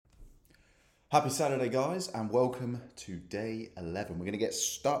Happy Saturday, guys, and welcome to day 11. We're going to get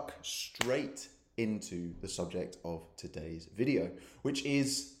stuck straight into the subject of today's video, which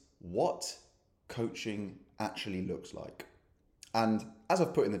is what coaching actually looks like. And as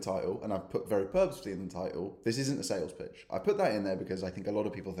I've put in the title, and I've put very purposefully in the title, this isn't a sales pitch. I put that in there because I think a lot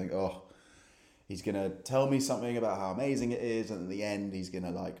of people think, oh, he's going to tell me something about how amazing it is, and at the end, he's going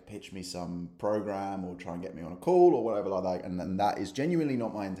to pitch me some program or try and get me on a call or whatever like that. And that is genuinely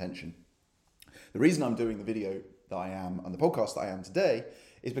not my intention. The reason I'm doing the video that I am and the podcast that I am today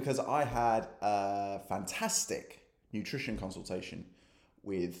is because I had a fantastic nutrition consultation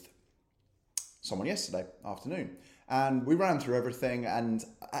with someone yesterday afternoon. And we ran through everything, and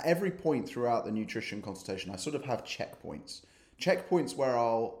at every point throughout the nutrition consultation, I sort of have checkpoints. Checkpoints where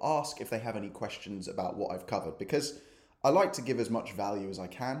I'll ask if they have any questions about what I've covered, because I like to give as much value as I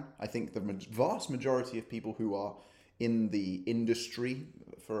can. I think the vast majority of people who are in the industry,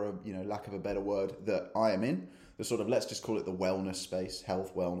 for a lack of a better word, that I am in, the sort of, let's just call it the wellness space,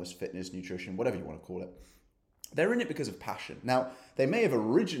 health, wellness, fitness, nutrition, whatever you want to call it, they're in it because of passion. Now, they may have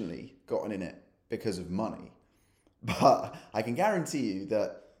originally gotten in it because of money, but I can guarantee you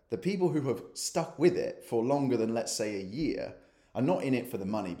that the people who have stuck with it for longer than, let's say, a year are not in it for the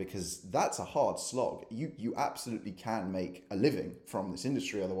money, because that's a hard slog. You absolutely can make a living from this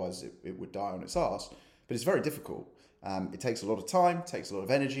industry, otherwise it would die on its ass, but it's very difficult. It takes a lot of time, takes a lot of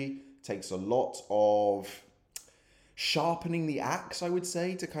energy, takes a lot of sharpening the axe, I would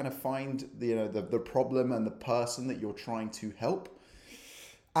say, to kind of find the problem and the person that you're trying to help.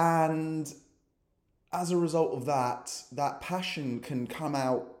 And as a result of that passion can come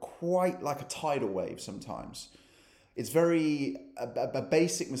out quite like a tidal wave sometimes. It's a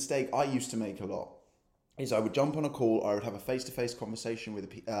basic mistake I used to make a lot is I would jump on a call, I would have a face-to-face conversation with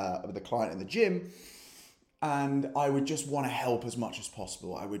a client in the gym, and I would just want to help as much as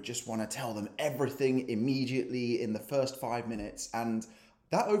possible. I would just want to tell them everything immediately in the first 5 minutes. And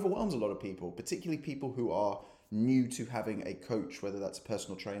that overwhelms a lot of people, particularly people who are new to having a coach, whether that's a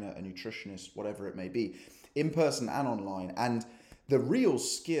personal trainer, a nutritionist, whatever it may be, in person and online. And the real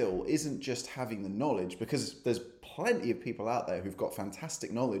skill isn't just having the knowledge, because there's plenty of people out there who've got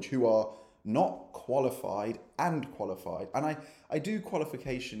fantastic knowledge who are not qualified and qualified. And I do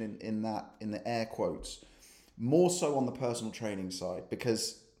qualification in the air quotes, more so on the personal training side,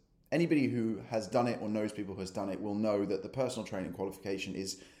 because anybody who has done it or knows people who has done it will know that the personal training qualification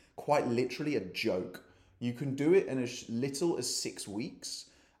is quite literally a joke. You can do it in as little as 6 weeks.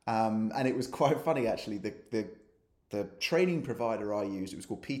 And it was quite funny, actually. The training provider I used, it was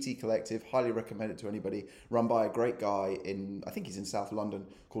called PT Collective, highly recommend it to anybody, run by a great guy I think he's in South London,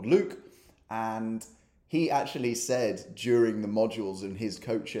 called Luke. And he actually said during the modules and his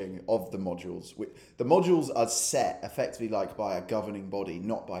coaching of the modules are set effectively by a governing body,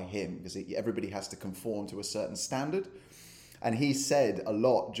 not by him, because everybody has to conform to a certain standard. And he said a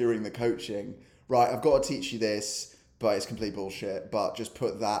lot during the coaching, right, I've got to teach you this, but it's complete bullshit, but just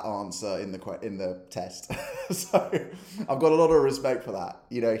put that answer in the test. So I've got a lot of respect for that.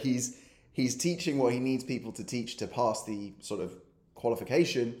 He's teaching what he needs people to teach to pass the sort of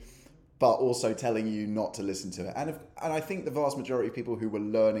qualification, but also telling you not to listen to it. And I think the vast majority of people who were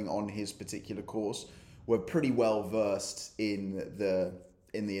learning on his particular course were pretty well versed in the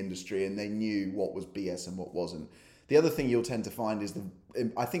industry, and they knew what was BS and what wasn't. The other thing you'll tend to find is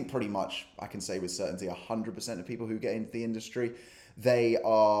I think pretty much I can say with certainty 100% of people who get into the industry, they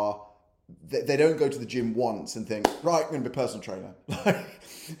don't go to the gym once and think, right, I'm going to be a personal trainer.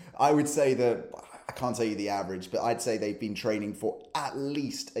 I would say that, I can't tell you the average, but I'd say they've been training for at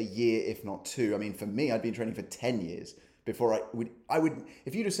least a year, if not two. I mean, for me, I'd been training for 10 years before I would,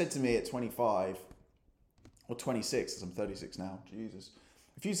 if you'd have said to me at 25 or 26, as I'm 36 now, Jesus,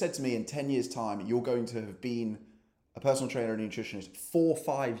 if you said to me in 10 years time, you're going to have been a personal trainer and nutritionist for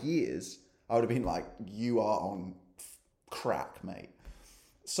 5 years, I would have been like, you are on crack, mate.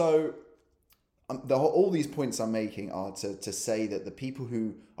 So all these points I'm making are to say that the people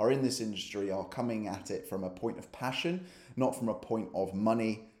who are in this industry are coming at it from a point of passion, not from a point of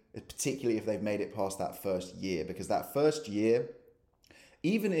money, particularly if they've made it past that first year. Because that first year,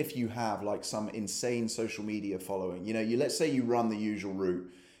 even if you have some insane social media following, let's say you run the usual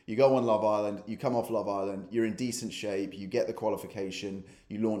route, you go on Love Island, you come off Love Island, you're in decent shape, you get the qualification,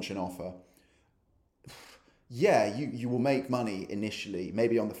 you launch an offer. Yeah, you will make money initially,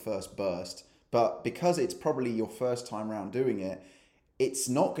 maybe on the first burst. But because it's probably your first time around doing it, it's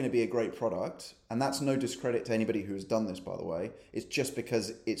not going to be a great product. And that's no discredit to anybody who has done this, by the way. It's just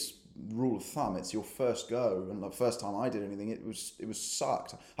because it's rule of thumb. It's your first go. And the first time I did anything, it was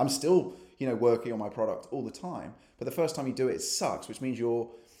sucked. I'm still, working on my product all the time. But the first time you do it, it sucks, which means you're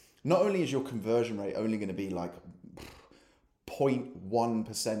not only is your conversion rate only going to be like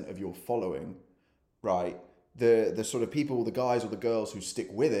 0.1% of your following, right? The sort of people, the guys or the girls who stick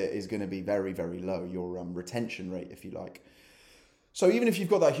with it is going to be very, very low. Your retention rate, if you like. So even if you've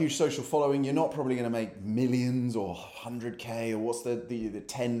got that huge social following, you're not probably going to make millions or 100K or what's the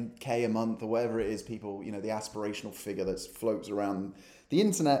 10K a month or whatever it is, people, the aspirational figure that floats around the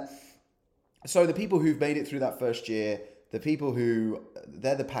internet. So the people who've made it through that first year, the people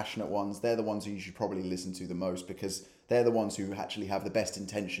they're the passionate ones, they're the ones who you should probably listen to the most, because they're the ones who actually have the best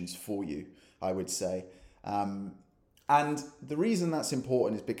intentions for you, I would say. And the reason that's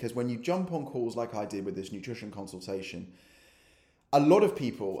important is because when you jump on calls like I did with this nutrition consultation, a lot of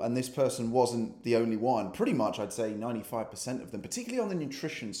people, and this person wasn't the only one, pretty much I'd say 95% of them, particularly on the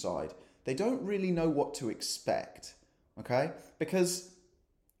nutrition side, they don't really know what to expect, okay? Because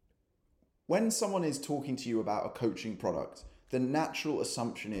when someone is talking to you about a coaching product, the natural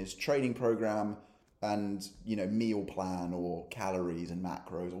assumption is training program and, meal plan or calories and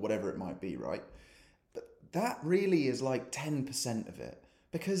macros or whatever it might be, right? But that really is like 10% of it,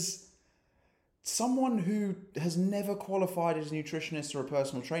 because someone who has never qualified as a nutritionist or a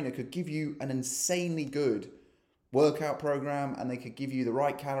personal trainer could give you an insanely good workout program, and they could give you the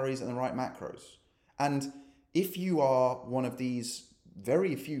right calories and the right macros. And if you are one of these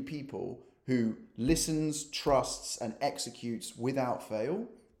very few people who listens, trusts, and executes without fail,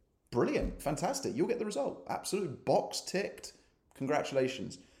 brilliant, fantastic, you'll get the result. Absolutely, box ticked,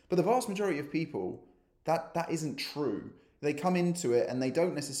 congratulations. But the vast majority of people, that isn't true. They come into it and they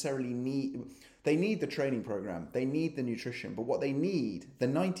don't necessarily they need the training program, they need the nutrition, but what they need, the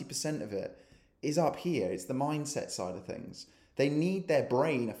 90% of it, is up here. It's the mindset side of things. They need their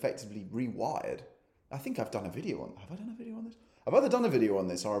brain effectively rewired. I think I've done a video on, have I done a video on this? I've either done a video on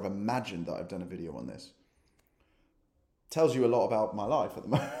this or I've imagined that I've done a video on this. Tells you a lot about my life at the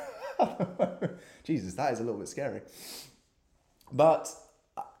moment. Jesus, that is a little bit scary. But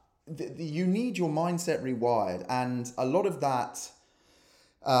you need your mindset rewired, and a lot of that...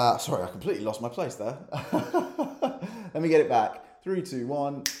 sorry, I completely lost my place there. Let me get it back. 3, 2,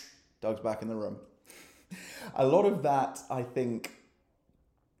 1. Doug's back in the room. A lot of that, I think,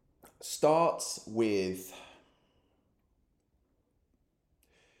 starts with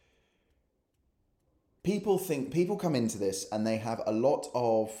people come into this and they have a lot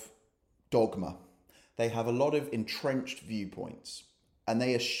of dogma. They have a lot of entrenched viewpoints, and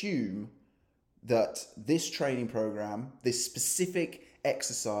they assume that this training program, this specific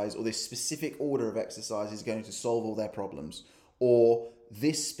exercise or this specific order of exercise is going to solve all their problems, or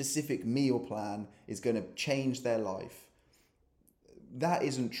this specific meal plan is going to change their life. That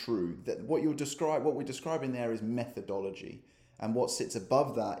isn't true. That what we're describing there is methodology, and what sits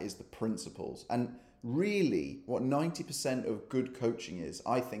above that is the principles. And really, what 90% of good coaching is,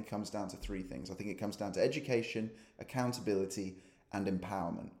 I think, comes down to 3 things. I think it comes down to education, accountability, and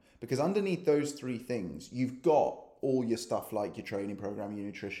empowerment. Because underneath those 3 things, you've got all your stuff like your training program, your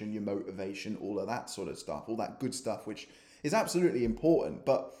nutrition, your motivation, all of that sort of stuff, all that good stuff, which is absolutely important.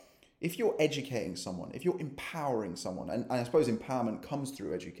 But if you're educating someone, if you're empowering someone, and I suppose empowerment comes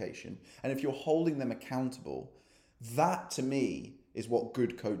through education, and if you're holding them accountable, that to me is what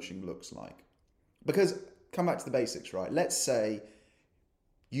good coaching looks like. Because come back to the basics, right? Let's say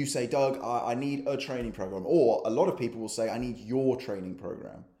you say, Doug, I need a training program. Or a lot of people will say, I need your training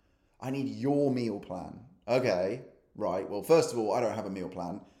program. I need your meal plan. Okay, right. Well, first of all, I don't have a meal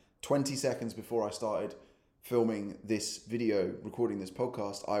plan. 20 seconds before I started filming this video, recording this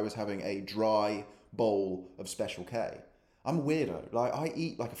podcast, I was having a dry bowl of Special K. I'm a weirdo. Like, I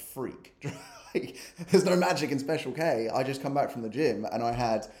eat like a freak. There's no magic in Special K. I just come back from the gym and I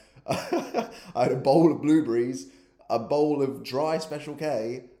had a bowl of blueberries, a bowl of dry Special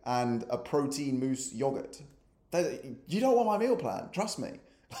K, and a protein mousse yogurt. You don't want my meal plan, trust me.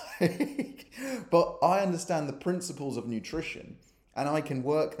 But I understand the principles of nutrition, and I can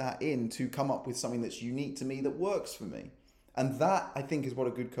work that in to come up with something that's unique to me, that works for me. And that, I think, is what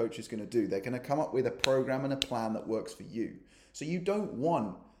a good coach is going to do. They're going to come up with a program and a plan that works for you. So you don't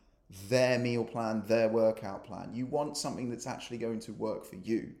want their meal plan, their workout plan. You want something that's actually going to work for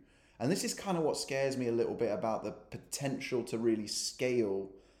you. And this is kind of what scares me a little bit about the potential to really scale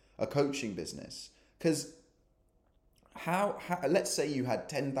a coaching business. Because how let's say you had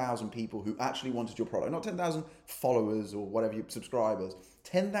 10,000 people who actually wanted your product, not 10,000 followers or whatever, your subscribers,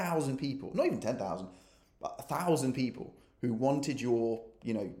 10,000 people, not even 10,000, but 1,000 people who wanted your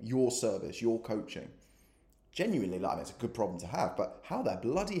service, your coaching. Genuinely, like, it's a good problem to have, but how the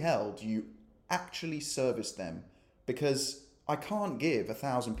bloody hell do you actually service them? Because I can't give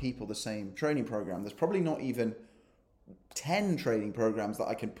 1,000 people the same training program. There's probably not even 10 training programs that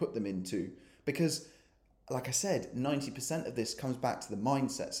I can put them into, because like I said, 90% of this comes back to the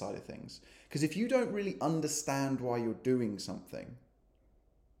mindset side of things. Because if you don't really understand why you're doing something,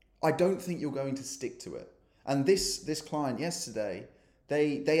 I don't think you're going to stick to it. And this client yesterday,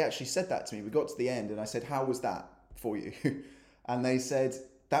 they actually said that to me. We got to the end and I said, how was that for you? And they said,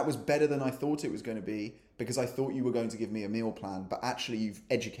 that was better than I thought it was going to be, because I thought you were going to give me a meal plan, but actually you've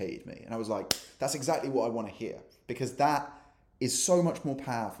educated me. And I was like, that's exactly what I want to hear, because that is so much more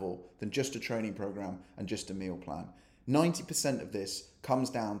powerful than just a training program and just a meal plan. 90% of this comes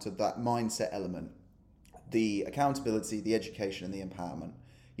down to that mindset element, the accountability, the education, and the empowerment.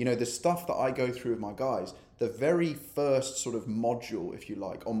 You know, the stuff that I go through with my guys, the very first sort of module, if you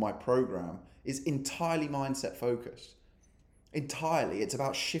like, on my program is entirely mindset focused. Entirely. It's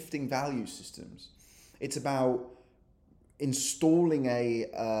about shifting value systems. It's about installing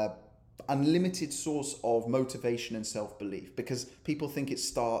a unlimited source of motivation and self-belief, because people think it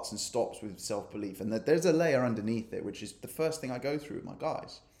starts and stops with self-belief, and that there's a layer underneath it, which is the first thing I go through with my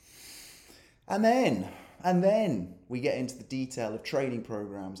guys. And then we get into the detail of training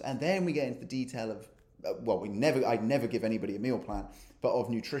programs, and then we get into the detail of I'd never give anybody a meal plan, but of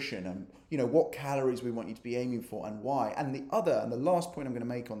nutrition and, you know, what calories we want you to be aiming for and why. And the last point I'm going to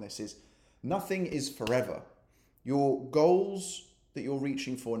make on this is, nothing is forever. Your goals that you're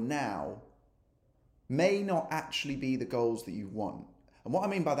reaching for now may not actually be the goals that you want. And what I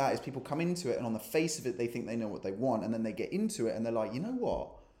mean by that is, people come into it and on the face of it, they think they know what they want. And then they get into it and they're like, you know what?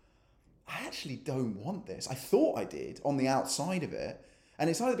 I actually don't want this. I thought I did on the outside of it. And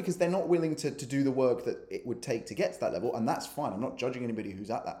it's either because they're not willing to do the work that it would take to get to that level, and that's fine. I'm not judging anybody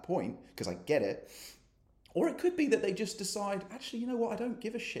who's at that point, because I get it. Or it could be that they just decide, actually, you know what? I don't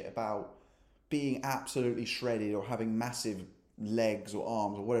give a shit about being absolutely shredded or having massive legs or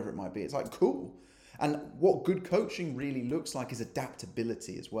arms or whatever it might be. It's like, cool. And what good coaching really looks like is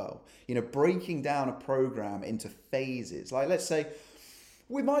adaptability as well. You know, breaking down a program into phases. Like, let's say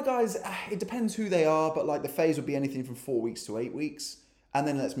with my guys, it depends who they are, but like the phase would be anything from 4 weeks to 8 weeks. And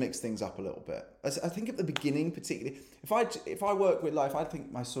then let's mix things up a little bit. I think at the beginning, particularly, if I work with life, I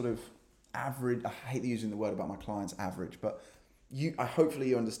think my sort of average, I hate using the word about my clients average, but hopefully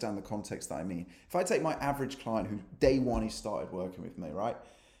you understand the context that I mean. If I take my average client who day one he started working with me, right?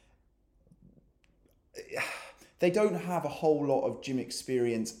 They don't have a whole lot of gym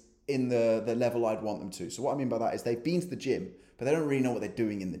experience in the level I'd want them to. So what I mean by that is, they've been to the gym, but they don't really know what they're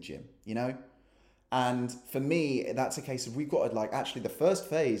doing in the gym, you know? And for me, that's a case of, we've got to, like, actually the first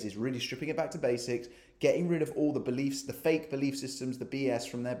phase is really stripping it back to basics, getting rid of all the beliefs, the fake belief systems, the BS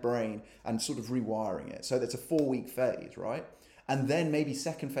from their brain, and sort of rewiring it. So that's a 4-week phase, right? And then maybe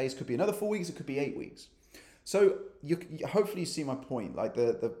second phase could be another 4 weeks, it could be 8 weeks. So hopefully you see my point. Like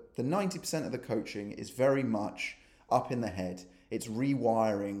the 90% of the coaching is very much up in the head. It's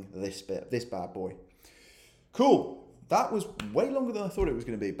rewiring this bad boy. Cool. That was way longer than I thought it was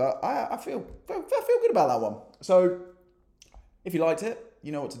going to be, but I feel good about that one. So if you liked it,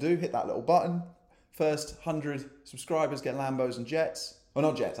 you know what to do. Hit that little button. First 100 subscribers get Lambos and jets. Oh,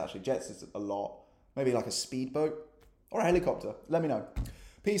 not jets, actually. Jets is a lot. Maybe like a speedboat or a helicopter. Let me know.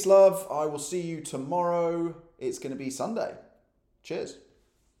 Peace, love. I will see you tomorrow. It's going to be Sunday. Cheers.